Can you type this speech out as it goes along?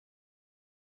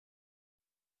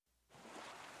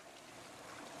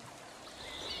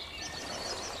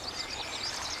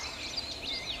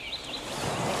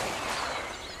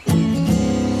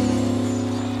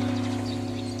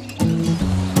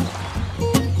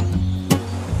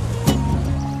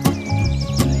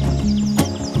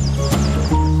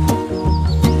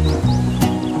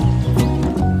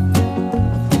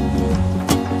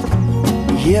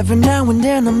Every now and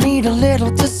then I meet a little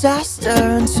disaster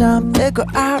and try and figure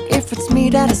out if it's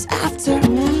me that is after.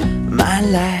 My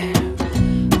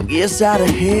life gets out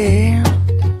of here,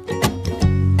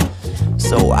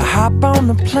 so I hop on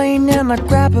the plane and I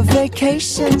grab a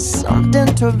vacation, something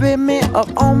to rid me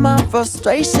of all my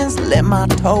frustrations. Let my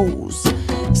toes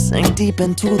sink deep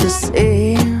into the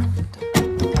sand,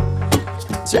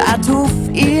 try to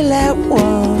feel at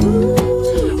one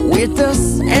with the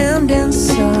sand and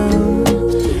sun.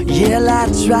 Yeah, I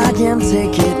try and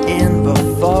take it in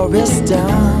before it's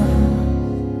done.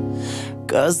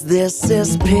 'Cause this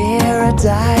is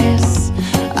paradise,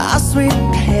 our sweet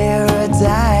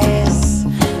paradise.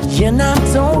 And I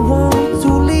don't want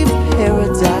to leave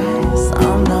paradise,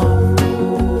 oh no.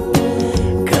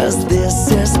 'Cause this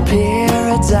is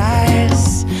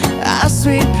paradise, our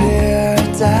sweet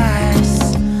paradise.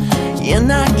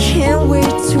 And I can't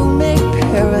wait to make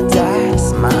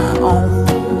paradise my own.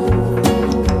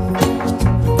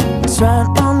 Try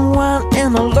and unwind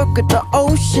and I look at the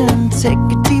ocean, take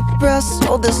a deep breath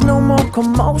so there's no more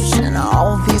commotion.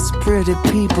 All these pretty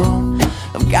people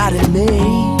have got it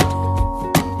made,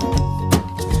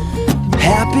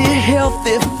 happy,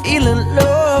 healthy, feeling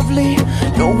lovely,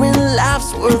 knowing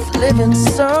life's worth living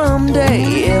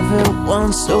someday.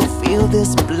 Everyone should feel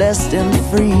this blessed and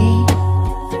free,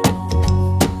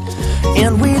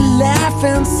 and we laugh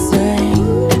and sing,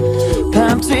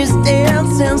 palm trees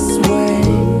dance and swing.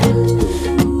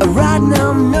 Right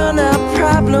now none of our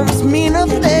problems mean a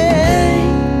thing,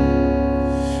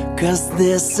 'cause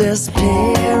this is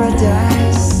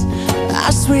paradise,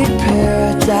 our sweet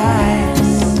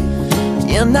paradise.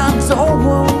 And I don't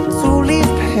want to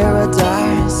leave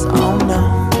paradise, oh no.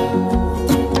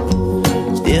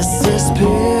 This is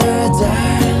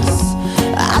paradise,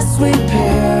 our sweet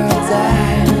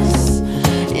paradise.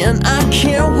 And I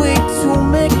can't wait to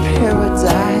make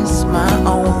paradise my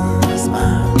own. It's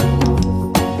mine.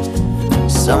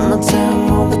 Summertime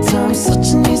all the time, such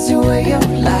an easy way of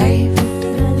life.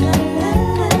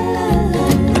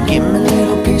 Give me a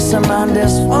little peace of mind,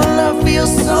 this one love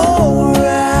feels so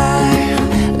right.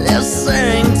 Let's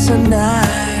sing tonight.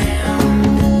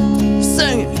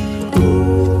 Sing it.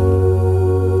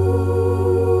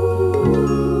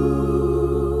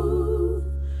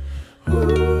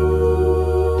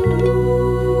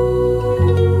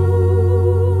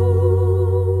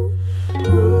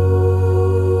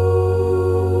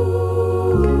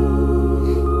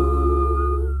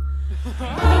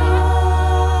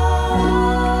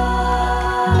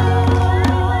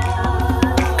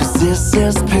 This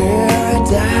is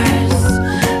paradise,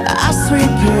 our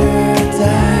sweet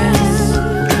paradise.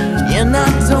 And I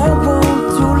don't want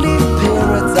to leave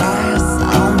paradise,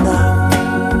 oh no.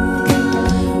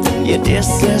 Yeah, this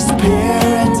is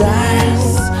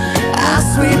paradise, our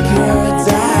sweet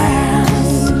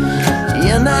paradise.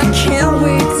 And I can't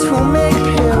wait to make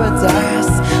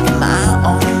paradise my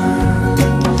own.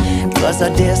 'Cause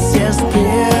this is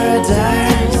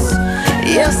paradise,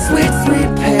 yes, sweet,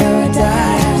 sweet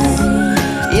paradise.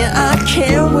 Yeah, I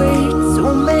can't wait to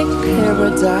make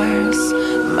paradise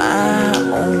my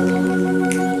own.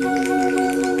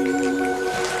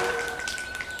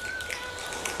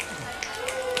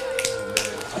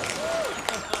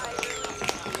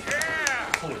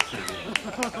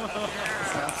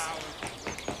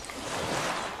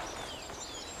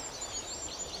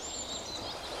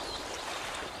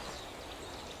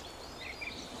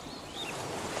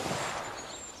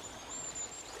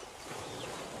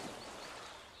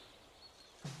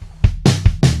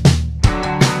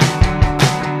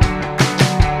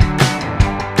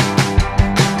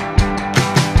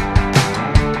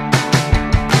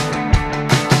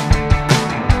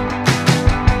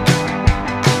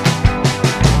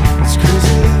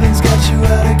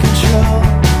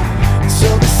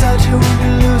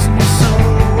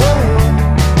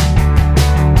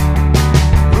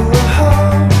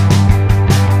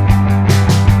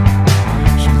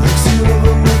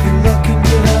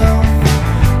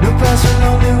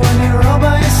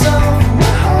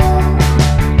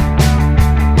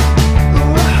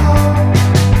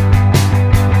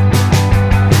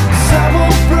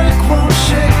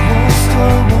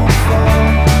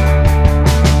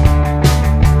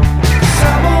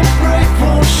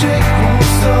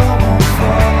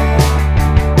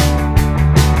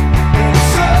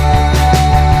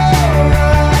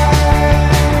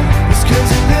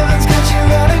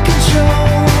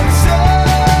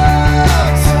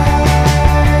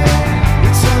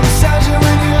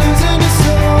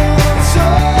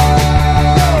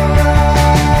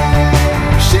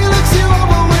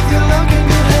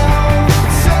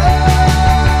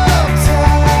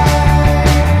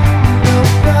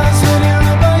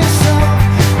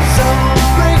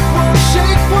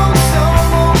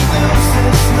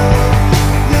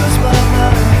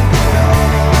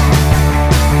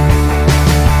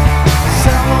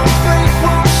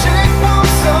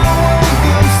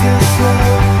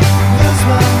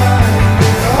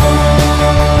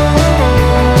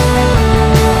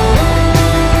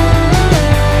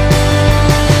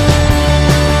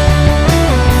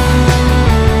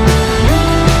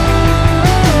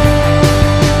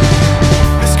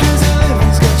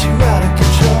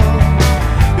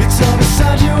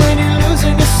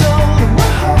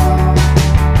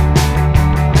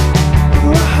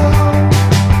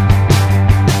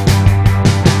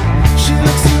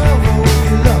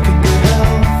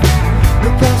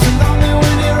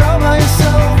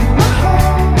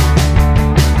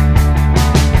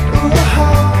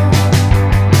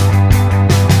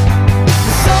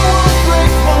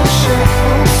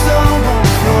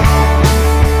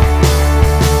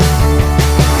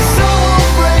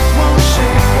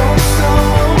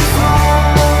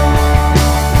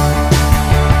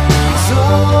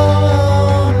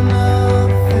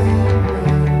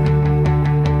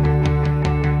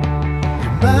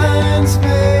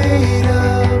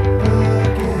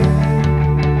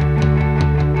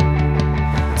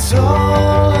 So